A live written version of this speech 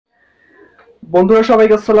বন্ধুরা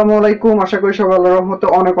সবাইকে আসসালামু আলাইকুম। আশা করি সবাই আল্লাহর রহমতে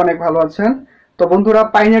অনেক অনেক ভালো আছেন। তো বন্ধুরা,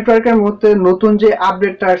 পাই নেটওয়ার্কের মধ্যে নতুন যে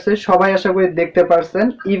আপডেটটা আসছে সবাই আশা করি দেখতে পারছেন।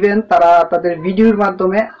 ইভেন তারা তাদের ভিডিওর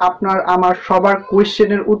মাধ্যমে আপনার আমার সবার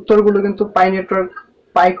কোয়েশ্চেনের উত্তরগুলো কিন্তু পাই নেটওয়ার্ক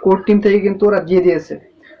পাই কোর টিম থেকে কিন্তু ওরা দিয়ে দিয়েছে।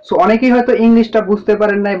 সো অনেকেই হয়তো ইংলিশটা বুঝতে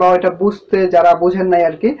পারেন নাই বা ওইটা বুঝতে যারা বোঝেন নাই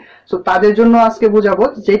আর কি। সো তাদের জন্য আজকে বুঝাবো,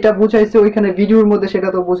 যেটা বুঝাইছে ওইখানে ভিডিওর মধ্যে সেটা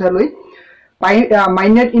তো বোঝালোই।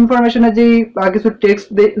 মাইনেট ইনফরমেশনে যে কিছু টেক্সট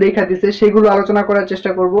লেখা দিছে সেগুলো আলোচনা করার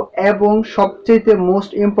চেষ্টা করব। এবং সবচেয়ে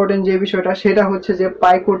মোস্ট ইম্পর্টেন্ট যে বিষয়টা সেটা হচ্ছে যে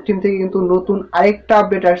পাইকোর টিম থেকে কিন্তু নতুন আরেকটা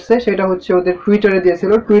আপডেট আসছে, সেটা হচ্ছে ওদের টুইটারে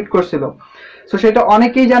দিয়েছিল, টুইট করছিল। সো সেটা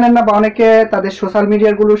অনেকেই জানেন না বা অনেকে তাদের সোশ্যাল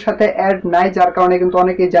মিডিয়াগুলোর সাথে অ্যাড নাই, যার কারণে কিন্তু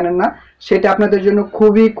অনেকেই জানেন না। সেটা আপনাদের জন্য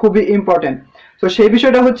খুবই খুবই ইম্পর্টেন্ট। তো সেই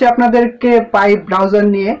বিষয়টা হচ্ছে আপনাদেরকে পাই ব্রাউজার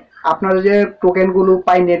নিয়ে আপনারা যে টোকেন গুলো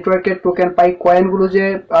পাই নেটওয়ার্কের টোকেন পাই কয়েন গুলো যে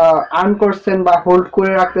আর্ন করছেন বা হোল্ড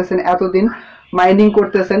করে রাখতেছেন এতদিন মাইনিং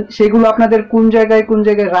করতেছেন, সেগুলো আপনাদের কোন জায়গায়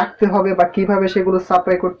রাখতে হবে বা কিভাবে সেগুলো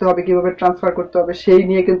সাপ্লাই করতে হবে, কিভাবে ট্রান্সফার করতে হবে, সেই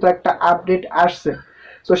নিয়ে কিন্তু একটা আপডেট আসছে।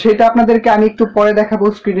 তো সেটা আপনাদেরকে আমি একটু পরে দেখাবো,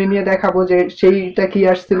 স্ক্রিনে নিয়ে দেখাবো যে সেইটা কি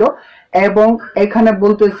আসছিল। এবং এখানে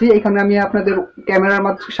বলতেছি, এখানে আমি আপনাদের ক্যামেরার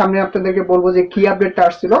সামনে আপনাদেরকে বলবো যে কি আপডেটটা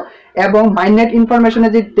আসছিল। এবং মাইনেট ইনফরমেশনে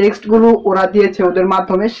যে টেক্সট গুলো ওরা দিয়েছে ওদের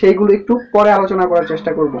মাধ্যমে সেইগুলো একটু পরে আলোচনা করার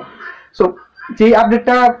চেষ্টা করব। সো যে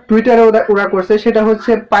আপডেটটা টুইটারে ওরা করছে সেটা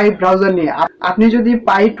হচ্ছে পাই ব্রাউজার নিয়ে। আপনি যদি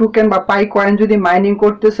পাই টোকেন বা পাই কয়েন যদি মাইনিং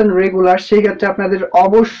করতেছেন রেগুলার, সেই ক্ষেত্রে আপনাদের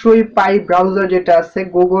অবশ্যই পাই ব্রাউজার যেটা আছে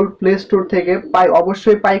গুগল প্লে স্টোর থেকে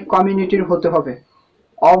অবশ্যই পাই কমিউনিটির হতে হবে।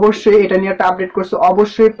 অবশ্যই এটা নিয়ে একটা আপডেট করছে,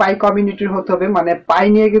 অবশ্যই পাই কমিউনিটির হতে হবে। মানে পাই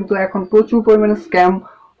নিয়ে কিন্তু এখন প্রচুর পরিমাণে স্ক্যাম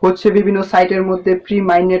হচ্ছে বিভিন্ন সাইটের মধ্যে, প্রি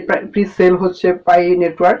মাইনেট প্রি সেল হচ্ছে পাই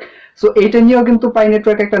নেটওয়ার্ক। সো এটা নিয়েও কিন্তু পাই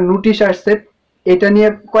নেটওয়ার্ক একটা নোটিশ আসছে। এটা নিয়ে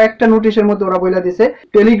কয়েকটা নোটিশের মধ্যে ওরা বলে দিছে,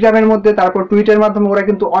 টেলিগ্রামের মধ্যে, তারপর টুইটারের মাধ্যমে ওরা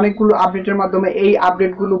কিন্তু অনেকগুলো আপডেটের মাধ্যমে এই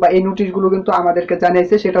আপডেটগুলো বা এই নোটিশগুলো কিন্তু আমাদেরকে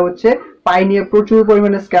জানিয়েছে। সেটা হচ্ছে পাই নিয়ে প্রচুর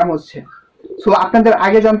পরিমাণে স্ক্যাম হচ্ছে। সো আপনাদের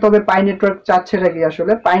আগে জানতে হবে পাই নেটওয়ার্ক চাচ্ছেটা কি।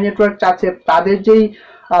 আসলে পাই নেটওয়ার্ক চাচ্ছে তাদের যেই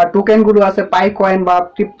টোকেন গুলো আছে পাই কয়েন বা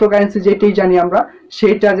ক্রিপ্টোকারেন্সি যেটাই জানি আমরা,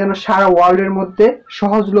 সেটা যেন সারা ওয়ার্ল্ডের মধ্যে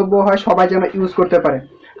সহজলভ্য হয়, সবাই যেন ইউজ করতে পারে।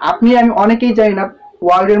 আমি অনেকেই জানি না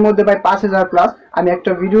ওয়ার্ল্ডের মধ্যে প্রায় 5,000 প্লাস, আমি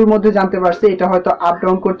একটা ভিডিওর মধ্যে জানতে পারছি। এটা হয়তো আপ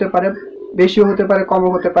ডাউন করতে পারে, বেশিও হতে পারে, কমও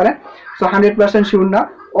হতে পারে। সো 100% শিওর না।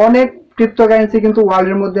 অনেক ক্রিপ্টোকারেন্সি কিন্তু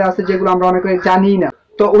ওয়ার্ল্ডের মধ্যে আছে যেগুলো আমরা অনেকে জানি না।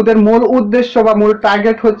 তো ওদের মূল উদ্দেশ্য বা মূল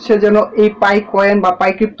টার্গেট হচ্ছে যেন এই পাই কয়েন বা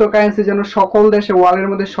পাই ক্রিপ্টোকারেন্সি যেন সকল দেশে ওয়ার্ল্ডের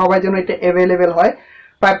মধ্যে সবাই যেন এটা অ্যাভেলেবেল হয়।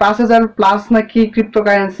 প্রায় 5,000 প্লাস নাকি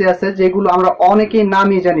ক্রিপ্টোকারেন্সি আছে যেগুলো আমরা অনেকেই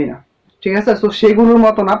নামই জানি না। ঠিক আছে, তো সেগুলোর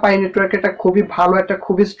মতো না, পাই নেটওয়ার্ক এটা খুবই ভালো, একটা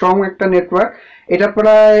খুবই স্ট্রং একটা নেটওয়ার্ক। এটা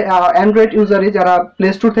প্রায় অ্যান্ড্রয়েড ইউজারই যারা প্লে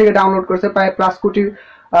স্টোর থেকে ডাউনলোড করছে প্রায় প্লাস কোটি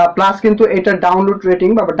প্লাস কিন্তু এটা ডাউনলোড রেটিং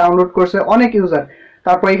বা ডাউনলোড করছে অনেক ইউজার।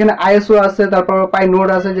 তারপর এখানে আইএসও আছে, তারপর পাই নোড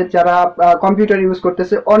আছে যে যারা কম্পিউটার ইউজ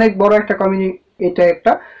করতেছে। অনেক বড় একটা কমিউনিটি, এটা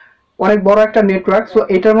একটা অনেক বড় একটা নেটওয়ার্ক। সো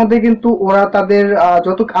এটার মধ্যে কিন্তু ওরা তাদের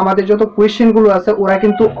আমাদের যত কোয়েশ্চেন গুলো আছে ওরা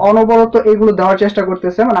কিন্তু অনবরত এগুলো দেওয়ার চেষ্টা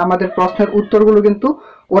করতেছে, মানে আমাদের প্রশ্নের উত্তরগুলো কিন্তু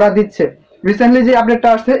ওরা দিচ্ছে। রিসেন্টলি যে আপডেটটা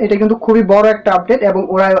আসছে এটা কিন্তু খুবই বড় একটা আপডেট, এবং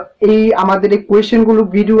ওরা এই আমাদের এই কোয়েশ্চেন গুলো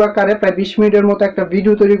ভিডিও আকারে প্রায় 20 মিনিটের মতো একটা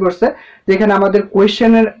ভিডিও তৈরি করছে, যেখানে আমাদের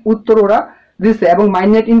কোয়েশ্চেনের উত্তর ওরা দিছে। এবং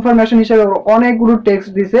মাইনেট ইনফরমেশন হিসেবে ওরা অনেকগুলো টেক্সট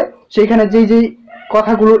দিছে, সেখানে যেই যেই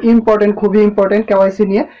কথাগুলো ইম্পর্টেন্ট, খুবই ইম্পর্টেন্ট কেওয়াইসি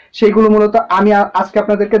নিয়ে, সেইগুলো মূলত আমি আজকে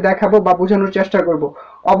আপনাদেরকে দেখাবো বা বোঝানোর চেষ্টা করব।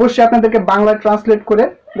 অবশ্যই আপনাদেরকে বাংলা ট্রান্সলেট করে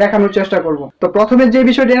দেখানোর চেষ্টা করব। তো প্রথমে যে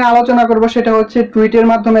বিষয়টি নিয়ে আলোচনা করব সেটা হচ্ছে টুইটের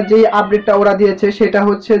মাধ্যমে যেই আপডেটটা ওরা দিয়েছে, সেটা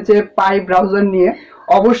হচ্ছে যে পাই ব্রাউজার নিয়ে।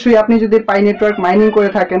 অবশ্যই আপনি যদি পাই নেটওয়ার্ক মাইনিং করে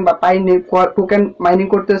থাকেন বা পাই টোকেন মাইনিং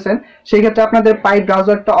করতেছেন, সেই ক্ষেত্রে আপনাদের পাই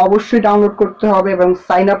ব্রাউজারটা অবশ্যই ডাউনলোড করতে হবে এবং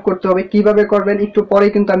সাইন আপ করতে হবে। কিভাবে করবেন একটু পরে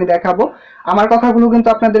কিন্তু আমি দেখাবো। আমার কথাগুলো কিন্তু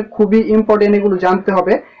আপনাদের খুবই ইম্পর্টেন্ট, এগুলো জানতে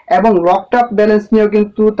হবে। এবং লকড আপ ব্যালেন্স নিয়েও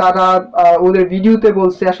কিন্তু তারা ওদের ভিডিওতে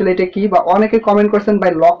বলছে আসলে এটা কি, বা অনেকে কমেন্ট করছেন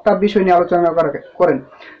ভাই লকড আপ বিষয় নিয়ে আলোচনা করেন।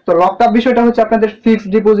 তো লকড আপ বিষয়টা হচ্ছে আপনাদের ফিক্সড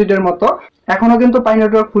ডিপোজিটের মতো। এখনো কিন্তু পাই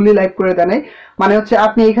নেটওয়ার্ক ফুলি লাইভ করে দেয় নাই, মানে হচ্ছে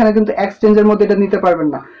আপনি এখানে কিন্তু এক্সচেঞ্জের মধ্যে এটা নিতে পারবেন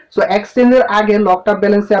না। সো এক্সচেঞ্জের আগে লকড আপ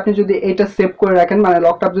ব্যালেন্সে আপনি যদি এটা সেভ করে রাখেন, মানে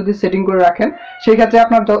লকড আপ যদি সেটিং করে রাখেন, সেই ক্ষেত্রে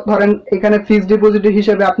আপনার ধরেন এখানে ফিক্সড ডিপোজিটের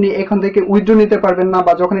হিসেবে আপনি এখান থেকে উইথড্র নিতে পারবেন না,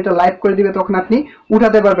 বা যখন এটা লাইভ করে দিবে তখন আপনি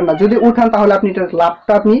উঠাতে পারবেন না। যদি উঠান তাহলে আপনি এটার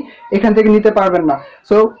লাভটা আপনি এখান থেকে নিতে পারবেন না।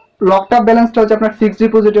 সো লকড আপ ব্যালেন্সটা হচ্ছে আপনার ফিক্সড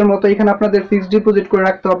ডিপোজিটের মতো। এখানে আপনাদের ফিক্সড ডিপোজিট করে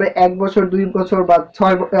রাখতে হবে 1 বছর, 2 বছর বা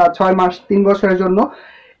 6 মাস, 3 বছরের জন্য।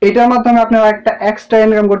 এটার মাধ্যমে আপনারা একটা এক্সট্রা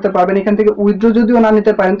ইনকাম করতে পারবেন। এখান থেকে উইথড্র যদিও না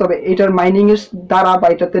নিতে পারেন, তবে এটার মাইনিং এর দ্বারা বা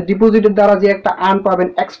এটাতে ডিপোজিটের দ্বারা যে একটা আর্ন পাবেন,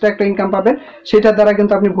 এক্সট্রা একটা ইনকাম পাবেন, সেটার দ্বারা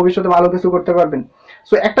কিন্তু আপনি ভবিষ্যতে ভালো কিছু করতে পারবেন।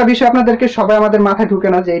 সো একটা বিষয় আপনাদেরকে সবাই আমাদের মাথায় ঢুকে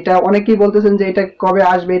না, যে এটা অনেকেই বলতেছেন যে এটা কবে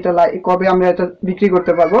আসবে, এটা কবে আমরা এটা বিক্রি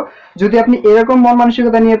করতে পারবো। যদি আপনি এরকম মন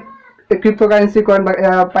মানসিকতা নিয়ে ক্রিপ্টোকারেন্সি করেন বা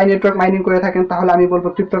পাই নেটওয়ার্ক মাইনিং করে থাকেন, তাহলে আমি বলবো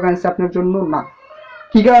ক্রিপ্টোকারেন্সি আপনার জন্য না।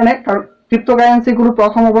 কি কারণে? কারণ ক্রিপ্টোকারেন্সি গুলো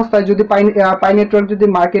প্রথম অবস্থায় যদি পাই নেটওয়ার্ক যদি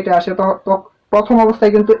মার্কেটে আসে, তো প্রথম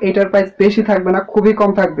অবস্থায় কিন্তু এটার প্রাইস বেশি থাকবে না, খুবই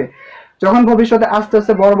কম থাকবে। যখন ভবিষ্যতে আস্তে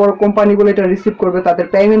আস্তে বড় বড় কোম্পানিগুলো এটা রিসিভ করবে, তাদের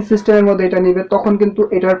পেমেন্ট সিস্টেমের মধ্যে এটা নিবে, তখন কিন্তু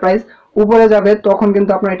এটার প্রাইস উপরে যাবে। তখন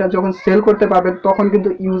কিন্তু আপনার এটা যখন সেল করতে পারবেন, তখন কিন্তু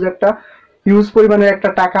হিউজ পরিমাণের একটা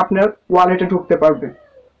টাকা আপনার ওয়ালেটে ঢুকতে পারবে।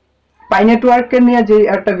 পাই নেটওয়ার্ককে নিয়ে যে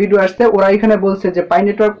একটা ভিডিও আসছে, ওরা এখানে বলছে যে পাই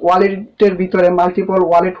নেটওয়ার্ক ওয়ালেটের ভিতরে মাল্টিপল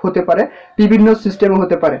ওয়ালেট হতে পারে, বিভিন্ন সিস্টেমে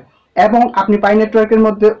হতে পারে। এবং আপনি পাই নেটওয়ার্কের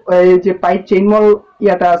মধ্যে এই যে পাই চেইনমল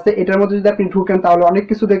ইয়াটা আছে, এটার মধ্যে যদি আপনি ঢুকেন তাহলে অনেক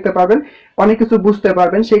কিছু দেখতে পারবেন, অনেক কিছু বুঝতে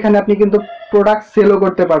পারবেন। সেখানে আপনি কিন্তু প্রোডাক্ট সেলও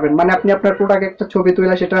করতে পারবেন, মানে আপনি আপনার প্রোডাক্ট একটা ছবি তুলে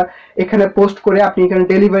সেটা এখানে পোস্ট করে আপনি এখানে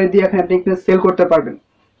ডেলিভারি দিয়ে এখানে আপনি সেল করতে পারবেন।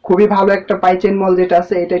 খুবই ভালো একটা পাই চেইন মল যেটা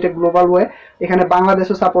আছে, এটা গ্লোবাল ওয়ে, এখানে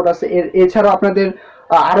বাংলাদেশও সাপোর্ট আছে। এছাড়াও আপনাদের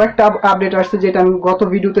আরো একটা আপডেট আসছে, যেটা আমি গত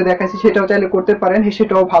ভিডিওতে দেখাইছি, সেটাও চাইলে করতে পারেন,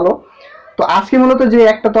 সেটাও ভালো। তো আজকে মূলত যে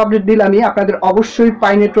একটা তো আপডেট দিলামই, আপনাদের অবশ্যই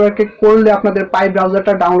পাই নেটওয়ার্কে করলে আপনাদের পাই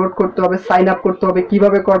ব্রাউজারটা ডাউনলোড করতে হবে, সাইন আপ করতে হবে।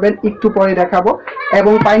 কিভাবে করবেন একটু পরে দেখাবো।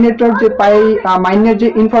 এবং পাই নেটওয়ার্ক যে পাই মাইনের যে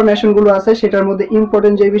ইনফরমেশন গুলো আছে, সেটার মধ্যে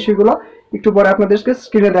ইম্পর্টেন্ট যে বিষয়গুলো একটু পরে আপনাদেরকে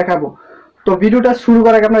স্ক্রিনে দেখাবো। তো ভিডিওটা শুরু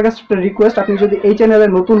করার আগে আপনার কাছে একটা রিকোয়েস্ট, আপনি যদি এই চ্যানেলে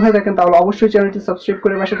নতুন হয়ে থাকেন তাহলে অবশ্যই চ্যানেলটি সাবস্ক্রাইব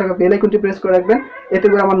করে পাশে থাকা বেল আইকনটি প্রেস করে রাখবেন, এতে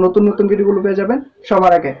করে আমার নতুন নতুন ভিডিওগুলো পেয়ে যাবেন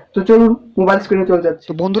সবার আগে। তো চলুন মোবাইল স্ক্রিনে চলে যাচ্ছে।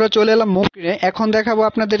 তো বন্ধুরা চলে এলাম মুভ স্ক্রিনে। এখন দেখাবো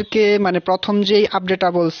আপনাদেরকে, মানে প্রথম যেই আপডেটটা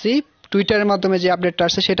বলছি টুইটারের মাধ্যমে যে আপডেটটা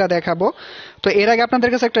আসছে সেটা দেখাবো। তো এর আগে আপনাদের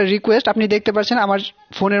কাছে একটা রিকোয়েস্ট, আপনি দেখতে পাচ্ছেন আমার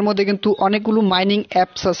ফোনের মধ্যে কিন্তু অনেকগুলো মাইনিং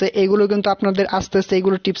অ্যাপস আছে, এগুলো কিন্তু আপনাদের আস্তে আস্তে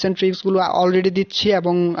এগুলো টিপস এন্ড ট্রিক্স গুলো অলরেডি দিচ্ছি,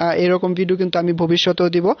 এবং এরকম ভিডিও কিন্তু আমি ভবিষ্যতেও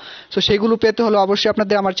দিব। তো সেগুলো পেতে হলে অবশ্যই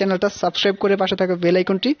আপনাদের আমার চ্যানেলটা সাবস্ক্রাইব করে পাশে থাকা বেল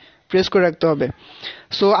আইকনটি প্রেস করে রাখতে হবে।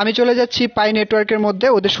 সো আমি চলে যাচ্ছি পাই নেটওয়ার্কের মধ্যে,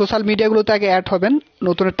 ওদের সোশ্যাল মিডিয়াগুলোতে আগে অ্যাড হবেন।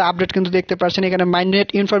 নতুন একটা আপডেট কিন্তু দেখতে পাচ্ছেন এখানে, মাইনেট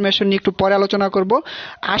ইনফরমেশন নিয়ে একটু পরে আলোচনা করব,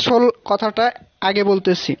 আসল কথাটা আগে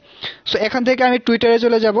বলতেছি। সো এখান থেকে আমি টুইটারে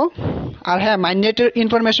চলে যাব। আর হ্যাঁ, মাইনেটের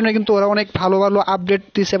ইনফরমেশনে কিন্তু ওরা অনেক ভালো ভালো আপডেট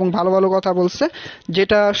দিচ্ছে এবং ভালো ভালো কথা বলছে,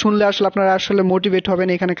 যেটা শুনলে আসলে আপনারা আসলে মোটিভেট হবেন,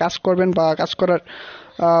 এখানে কাজ করবেন বা কাজ করার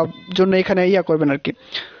জন্য এখানে করবেন আর কি।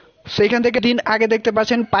 সো এখান থেকে দিন আগে দেখতে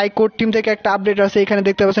পাচ্ছেন পাই কোড টিম থেকে একটা আপডেট আছে, এখানে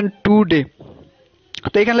দেখতে পাচ্ছেন টুডে।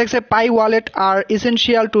 তো এখানে লেখছে পাই wallet R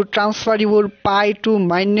essential to transfer your pi two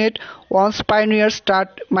mainnet once pioneers start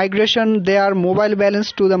migration their mobile balance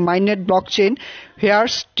to the mainnet blockchain.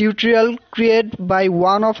 Here's tutorial created by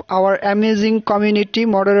one of our amazing community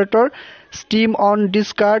moderator Steam on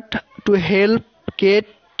Discord to help get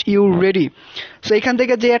you ready. So এখান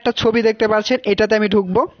থেকে যে একটা ছবি দেখতে পাচ্ছেন এটাতে আমি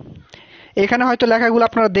ঢুকবো। এখানে হয়তো লেখাগুলো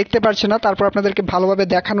আপনারা দেখতে পাচ্ছেন না, তারপর আপনাদেরকে ভালোভাবে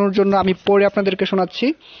দেখানোর জন্য আমি পড়ে আপনাদেরকে শোনাচ্ছি।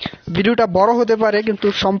 ভিডিওটা বড় হতে পারে, কিন্তু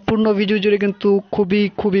সম্পূর্ণ ভিডিও জুড়ে কিন্তু খুবই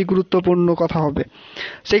খুবই গুরুত্বপূর্ণ কথা হবে।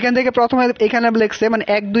 সেখান থেকে প্রথমে এখানে লেখছে, মানে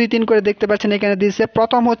 1 2 3 করে দেখতে পাচ্ছেন এখানে দিয়েছে।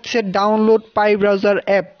 প্রথম হচ্ছে download pi browser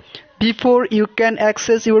app. Before you can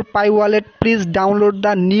access your Pi wallet, please download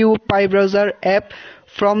the new Pi browser app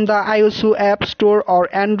from the iOS App Store or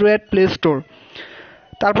Android Play Store.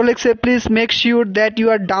 তারপর লিখছে please make sure that you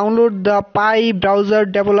R download the pi browser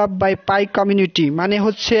develop by pi community. মানে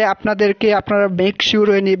হচ্ছে আপনারা make sure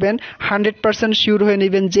হয়ে নেবেন, 100% sure হয়ে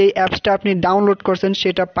নেবেন যে অ্যাপসটা আপনি ডাউনলোড করছেন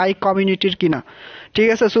সেটা পাই কমিউনিটির কিনা। ঠিক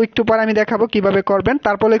আছে, সো একটু পরে আমি দেখাবো কিভাবে করবেন।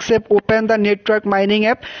 তারপর লিখছে open the network mining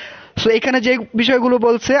app. So এখানে যে বিষয়গুলো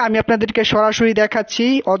বলছে আমি আপনাদেরকে সরাসরি দেখাচ্ছি,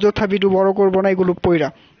 অযথা ভিডিও বড় করবো না, এগুলো পইরা।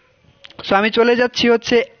 সো আমি চলে যাচ্ছি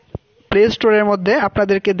হচ্ছে প্লে স্টোরের মধ্যে,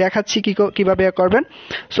 আপনাদেরকে দেখাচ্ছি কিভাবে করবেন।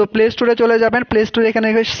 সো প্লে স্টোরে চলে যাবেন, প্লে স্টোরে এখানে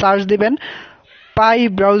সার্চ দিবেন পাই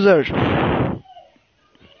ব্রাউজার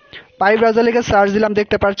লিখে সার্চ দিলাম,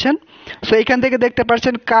 দেখতে পাচ্ছেন। সো এখান থেকে দেখতে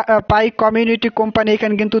পাচ্ছেন পাই কমিউনিটি কোম্পানি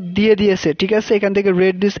এখানে কিন্তু দিয়ে দিয়েছে। ঠিক আছে, এখান থেকে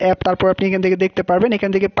রেড দিস অ্যাপ, তারপর আপনি এখান থেকে দেখতে পারবেন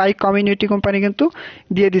এখান থেকে পাই কমিউনিটি কোম্পানি কিন্তু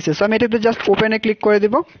দিয়ে দিয়েছে। সো আমি এটাতে জাস্ট ওপেনে ক্লিক করে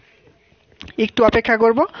দেব, একটু অপেক্ষা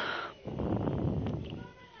করব।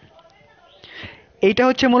 এইটা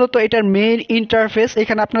হচ্ছে মূলত এটার মেইন ইন্টারফেস।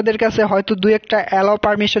 এখানে আপনাদের কাছে হয়তো 2-1টা অ্যালাউ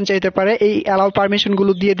পারমিশন চাইতে পারে, এই অ্যালাউ পারমিশন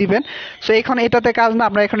গুলো দিয়ে দিবেন। সো এখন এটাতে কাজ না,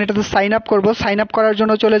 আমরা এখন এটাতে সাইন আপ করব। সাইন আপ করার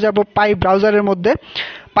জন্য চলে যাব পাই ব্রাউজারের মধ্যে।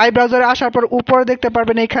 পাই ব্রাউজারে আসার পর উপরে দেখতে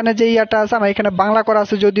পারবেন এখানে যে ইয়াটা আছে, আমার এখানে বাংলা করা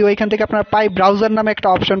আছে যদিও, এখান থেকে আপনারা পাই ব্রাউজার নামে একটা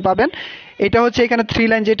অপশন পাবেন। এটা হচ্ছে এখানে 3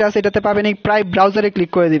 লাইন যেটা আছে এটাতে পাবেন, এই পাই ব্রাউজারে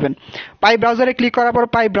ক্লিক করে দিবেন। পাই ব্রাউজারে ক্লিক করার পর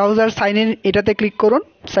পাই ব্রাউজার সাইন ইন এটাতে ক্লিক করুন,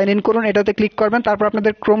 সাইন ইন করুন, এটাতে ক্লিক করবেন। তারপর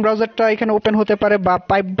আপনাদের ক্রোম ব্রাউজারটা এখানে ওপেন হতে পারে, বা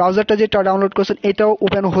পাই ব্রাউজারটা যেটা ডাউনলোড করছেন এটাও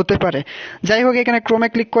ওপেন হতে পারে। যাই হোক, এখানে ক্রোমে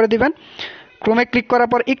ক্লিক করে দিবেন। ক্রোমে ক্লিক করার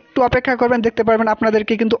পর একটু অপেক্ষা করবেন, দেখতে পারবেন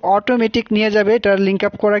আপনাদেরকে কিন্তু অটোমেটিক নিয়ে যাবে, এটা লিঙ্ক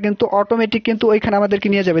আপ করা কিন্তু অটোমেটিক কিন্তু ওইখানে আমাদেরকে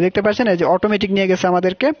নিয়ে যাবে। দেখতে পাচ্ছেন এই যে অটোমেটিক নিয়ে গেছে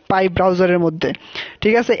আমাদেরকে পাই ব্রাউজারের মধ্যে।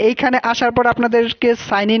 ঠিক আছে, এইখানে আসার পর আপনাদেরকে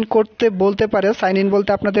সাইন ইন করতে বলতে পারে। সাইন ইন বলতে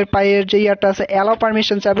আপনাদের পাইয়ের যে ইয়ারটা আছে অ্যালাও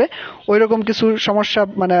পারমিশন চাবে, ওইরকম কিছু সমস্যা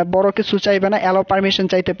মানে বড় কিছু চাইবে না, অ্যালাও পারমিশন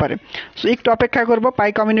চাইতে পারে। সো একটু অপেক্ষা করব, পাই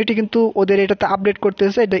কমিউনিটি কিন্তু ওদের এটাতে আপডেট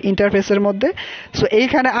করতেছে এটা ইন্টারফেসের মধ্যে। সো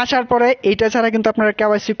এইখানে আসার পরে এইটা ছাড়া কিন্তু আপনারা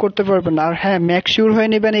কেওয়াইসি করতে পারবেন না। আর হ্যাঁ, মেক শিওর হয়ে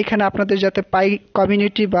নেবেন এখানে আপনাদের যাতে পাই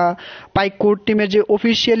কমিউনিটি বা পাই কোর টিমের যে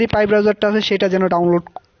অফিসিয়ালি পাই ব্রাউজারটা আছে সেটা যেন ডাউনলোড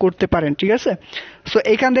করতে পারেন। ঠিক আছে, সো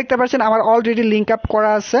এখানে দেখতে পাচ্ছেন আমার অলরেডি লিঙ্ক আপ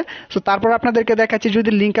করা আছে। সো তারপর আপনাদেরকে দেখাচ্ছি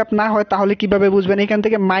যদি লিঙ্ক আপ না হয় তাহলে কিভাবে বুঝবেন। এখান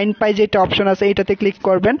থেকে মাইন পাই যেটা অপশন আছে এটাতে ক্লিক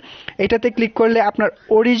করবেন। এটাতে ক্লিক করলে আপনার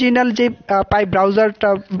অরিজিনাল যে পাই ব্রাউজারটা,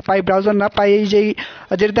 পাই ব্রাউজার না, পাই এই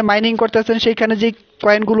যেটাতে মাইনিং করতেছেন সেইখানে যে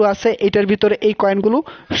কয়েনগুলো আছে এটার ভিতরে এই কয়েনগুলো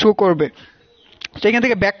শো করবে। তো এখান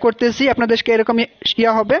থেকে ব্যাক করতেছি, আপনাদেরকে এরকম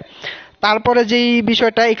ইয়া হবে। তারপরে যেই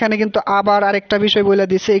বিষয়টা এখানে কিন্তু আবার আরেকটা বিষয় বলে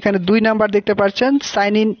দিচ্ছে, এখানে 2 নাম্বার দেখতে পাচ্ছেন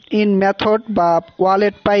সাইন ইন ইন মেথড বা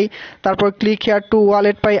ওয়ালেট পাই, তারপর click here two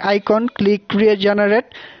wallet pi icon, click create generate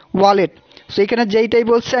wallet. So এখানে যেইটাই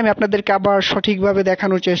বলছে আমি আপনাদেরকে আবার সঠিকভাবে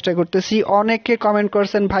দেখানোর চেষ্টা করতেছি। অনেকে কমেন্ট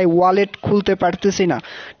করছেন ভাই ওয়ালেট খুলতে পারতেছি না,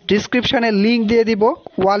 ডিসক্রিপশনে লিংক দিয়ে দিব,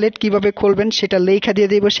 ওয়ালেট কিভাবে খুলবেন সেটা লেখা দিয়ে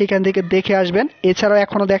দিব, সেখান থেকে দেখে আসবেন। এছাড়াও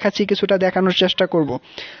এখনো দেখাচ্ছি, কিছুটা দেখানোর চেষ্টা করব।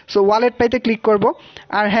 সো ওয়ালেট পাইতে ক্লিক করব।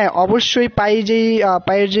 আর হ্যাঁ, অবশ্যই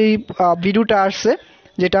পাইয়ের যেই ভিডিওটা আসছে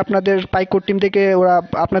যেটা আপনাদের পাইকোর টিম থেকে ওরা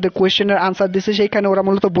আপনাদের কোয়েশ্চেনের আনসার দিছে, সেইখানে ওরা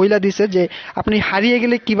মূলত বইলা দিছে যে আপনি হারিয়ে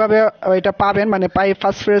গেলে কিভাবে এটা পাবেন, মানে পাই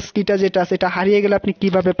ফার্স্ট ফ্রেজ কিটা যেটা আছে এটা হারিয়ে গেলে আপনি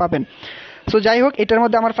কিভাবে পাবেন। সো যাই হোক, এটার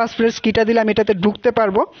মধ্যে আমার ফার্স্ট ফ্রেজ কিটা দিলে আমি এটাতে ঢুকতে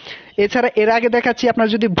পারবো। এছাড়া এর আগে দেখাচ্ছি আপনারা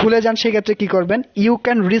যদি ভুলে যান সেক্ষেত্রে কি করবেন, you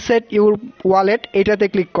can reset your wallet এটাতে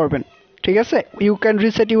ক্লিক করবেন। ঠিক আছে, you can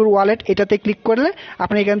reset your wallet এটাতে ক্লিক করলে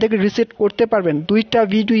আপনি এখান থেকে রিসেট করতে পারবেন। 2টা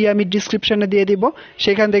ভিডিও আমি ডিসক্রিপশনে দিয়ে দিব,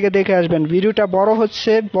 সেখান থেকে দেখে আসবেন। ভিডিওটা বড়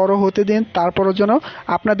হচ্ছে, বড় হতে দিন, তারপরের জন্য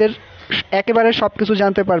আপনাদের একেবারে সবকিছু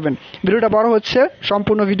জানতে পারবেন। ভিডিওটা বড় হচ্ছে,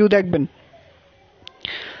 সম্পূর্ণ ভিডিও দেখবেন।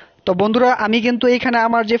 তো বন্ধুরা আমি কিন্তু এখানে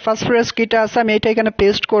আমার যে ফার্স্ট ফ্রেজ কিটা আছে আমি এটা এখানে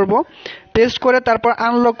পেস্ট করব। পেস্ট করে তারপর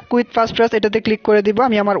আনলক উইথ ফার্স্ট ফ্রেজ এটাতে ক্লিক করে দিব।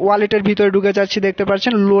 আমি আমার ওয়ালেটের ভিতরে ঢুকে যাচ্ছি, দেখতে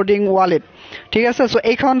পাচ্ছেন লোডিং ওয়ালেট। ঠিক আছে, সো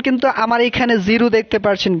এখন কিন্তু আমার এখানে 0 দেখতে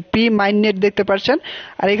পাচ্ছেন, পি মাইননেট দেখতে পাচ্ছেন,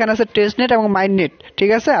 আর এখানে আছে টেস্টনেট এবং মাইননেট।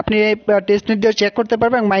 ঠিক আছে, আপনি এই টেস্টনেট দিয়ে চেক করতে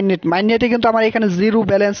পারবেন। এবং মাইননেটে কিন্তু আমার এখানে 0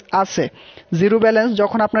 ব্যালেন্স আছে। 0 ব্যালেন্স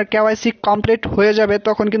যখন আপনার কেওয়াইসি কমপ্লিট হয়ে যাবে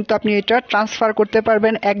তখন কিন্তু আপনি এটা ট্রান্সফার করতে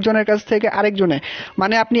পারবেন একজনের কাছ থেকে আরেকজনে,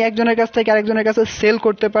 মানে আপনি একজনের কাছ থেকে আরেকজনের কাছে সেল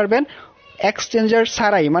করতে পারবেন এক্সচেঞ্জার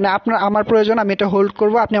ছাড়াই। মানে আপনার আমার প্রয়োজন, আমি এটা হোল্ড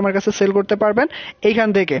করব, আপনি আমার কাছে সেল করতে পারবেন এইখান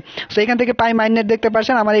থেকে। সো এখান থেকে পাই মাইননেট দেখতে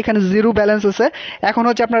পাচ্ছেন আমার এখানে 0 ব্যালেন্স আছে। এখন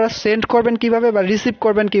হচ্ছে আপনারা সেন্ড করবেন কিভাবে বা রিসিভ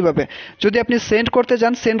করবেন কিভাবে। যদি আপনি সেন্ড করতে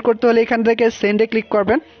চান, সেন্ড করতে হলে এখান থেকে সেন্ডে ক্লিক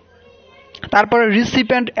করবেন। তারপরে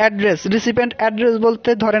রিসিপেন্ট অ্যাড্রেস বলতে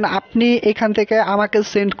ধরেন আপনি এখান থেকে আমাকে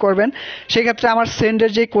সেন্ড করবেন, সেক্ষেত্রে আমার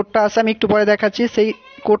সেন্ডের যে কোডটা আছে আমি একটু পরে দেখাচ্ছি, সেই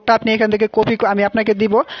কোডটা আপনি এখান থেকে কপি আমি আপনাকে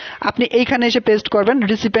দিব, আপনি এইখানে এসে পেস্ট করবেন,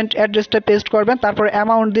 রিসিপেন্ট অ্যাড্রেসটা পেস্ট করবেন, তারপর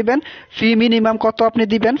অ্যামাউন্ট দিবেন, ফি মিনিমাম কত আপনি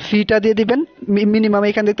দিবেন, ফিটা দিয়ে দিবেন মিনিমাম,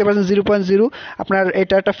 এখানে দেখতে পাচ্ছেন 0.0 আপনার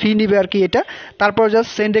এটা একটা ফি নিবে আর কি এটা। তারপর জাস্ট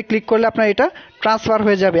সেন্ডে ক্লিক করলে আপনার এটা ট্রান্সফার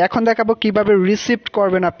হয়ে যাবে। এখন দেখাবো কিভাবে রিসিপ্ট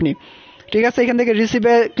করবেন আপনি। ঠিক আছে, এখান থেকে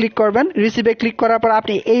রিসিভে ক্লিক করবেন। রিসিভে ক্লিক করার পর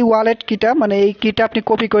আপনি এই ওয়ালেট কিটা, মানে এই কিটা আপনি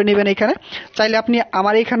কপি করে নেবেন এখানে। চাইলে আপনি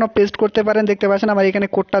আমার এখানেও পেস্ট করতে পারেন, দেখতে পাচ্ছেন আমার এখানে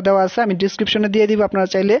কোডটা দেওয়া আছে, আমি ডিসক্রিপশনে দিয়ে দিব, আপনারা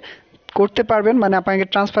চাইলে করতে পারবেন, মানে আপনাকে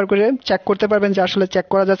ট্রান্সফার করে চেক করতে পারবেন যে আসলে চেক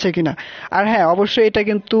করা যাচ্ছে কিনা। আর হ্যাঁ, অবশ্যই এটা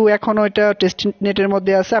কিন্তু এখনো এটা টেস্ট নেটের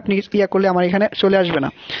মধ্যে আছে, আপনি ইয়া করলে আমার এখানে চলে আসবে না।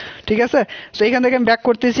 ঠিক আছে, তো এখান থেকে আমি ব্যাক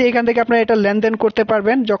করতেছি, এখান থেকে আপনারা এটা লেনদেন করতে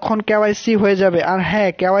পারবেন যখন কেওয়াইসি হয়ে যাবে। আর হ্যাঁ,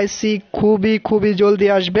 কেওয়াইসি খুবই জলদি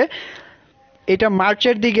আসবে, এটা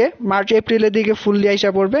মার্চ এপ্রিলের দিকে ফুললি আইসা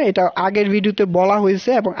পড়বে। এটা আগের ভিডিওতে বলা হয়েছে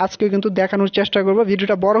এবং আজকে কিন্তু দেখানোর চেষ্টা করব।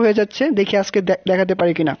 ভিডিওটা বড় হয়ে যাচ্ছে, দেখি আজকে দেখাতে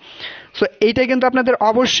পারি কিনা। সো এইটা কিন্তু আপনাদের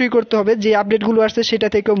অবশ্যই করতে হবে, যে আপডেটগুলো আসছে সেটা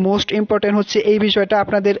থেকে মোস্ট ইম্পর্টেন্ট হচ্ছে এই বিষয়টা।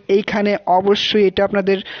 আপনাদের এইখানে অবশ্যই এটা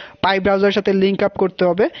আপনাদের পাই ব্রাউজারের সাথে লিঙ্ক আপ করতে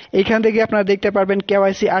হবে। এইখান থেকে আপনারা দেখতে পারবেন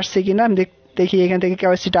কেওয়াইসি আসছে কিনা। আমি দেখি এখান থেকে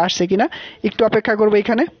কেওয়াইসিটা আসছে কিনা, একটু অপেক্ষা করবো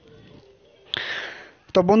এখানে।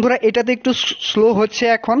 তো বন্ধুরা এটাতে একটু স্লো হচ্ছে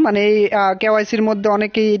এখন, মানে এই কেওয়াইসির মধ্যে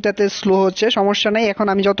অনেকেই এটাতে স্লো হচ্ছে, সমস্যা নেই। এখন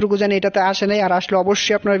আমি যতটুকু জানি এটাতে আসে নাই, আর আসলে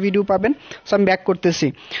অবশ্যই আপনারা ভিডিও পাবেন। সো আমি ব্যাক করতেছি।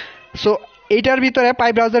 সো এইটার ভিতরে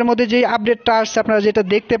পাই ব্রাউজারের মধ্যে যে আপডেটটা আসছে আপনারা যেটা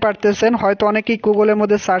দেখতে পারতেছেন, হয়তো অনেকেই গুগলের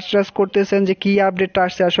মধ্যে সার্চ করতেছেন যে কি আপডেটটা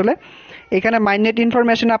আসছে আসলে। এখানে মাইনেট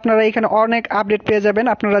ইনফরমেশন আপনারা এখানে অনেক আপডেট পেয়ে যাবেন।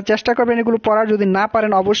 আপনারা চেষ্টা করবেন এগুলো পড়ার, যদি না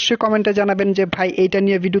পারেন অবশ্যই কমেন্টে জানাবেন যে ভাই এইটা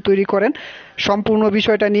নিয়ে ভিডিও তৈরি করেন, সম্পূর্ণ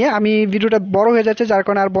বিষয়টা নিয়ে। আমি ভিডিওটা বড় হয়ে যাচ্ছে যার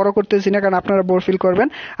কারণে আর বড় করতেছি না, কারণ আপনারা বোর ফিল করবেন।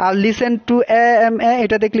 আর লিসেন টু AMA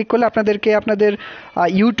এটাতে ক্লিক করলে আপনাদেরকে আপনাদের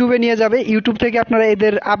ইউটিউবে নিয়ে যাবে। ইউটিউব থেকে আপনারা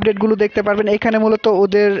এদের আপডেটগুলো দেখতে পারবেন। এখানে মূলত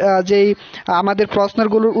ওদের যেই আমাদের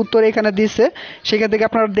প্রশ্নগুলোর উত্তর এখানে দিচ্ছে, সেখান থেকে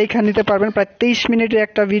আপনারা দেখে নিতে পারবেন। প্রায় 23 মিনিটের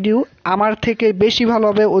একটা ভিডিও, আমার থেকে বেশি ভালো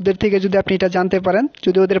হবে ওদের থেকে যদি আপনি এটা জানতে পারেন।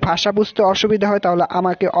 যদি ওদের ভাষা বুঝতে অসুবিধা হয় তাহলে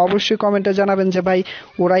আমাকে অবশ্যই কমেন্টে জানাবেন যে ভাই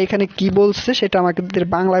ওরা এখানে কি বলছে, সেটা আমাকে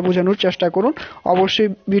বাংলায় বোঝানোর চেষ্টা করুন। অবশ্যই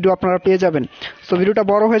ভিডিও আপনারা পেয়ে যাবেন। তো ভিডিওটা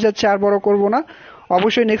বড় হয়ে যাচ্ছে, আর বড় করব না।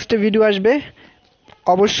 অবশ্যই নেক্সট ভিডিও আসবে।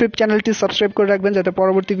 অবশ্যই চ্যানেলটি সাবস্ক্রাইব করে রাখবেন যাতে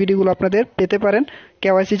পরবর্তী ভিডিওগুলো আপনাদের পেতে পারেন,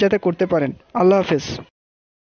 কেওয়াইসি যাতে করতে পারেন। আল্লাহ হাফেজ।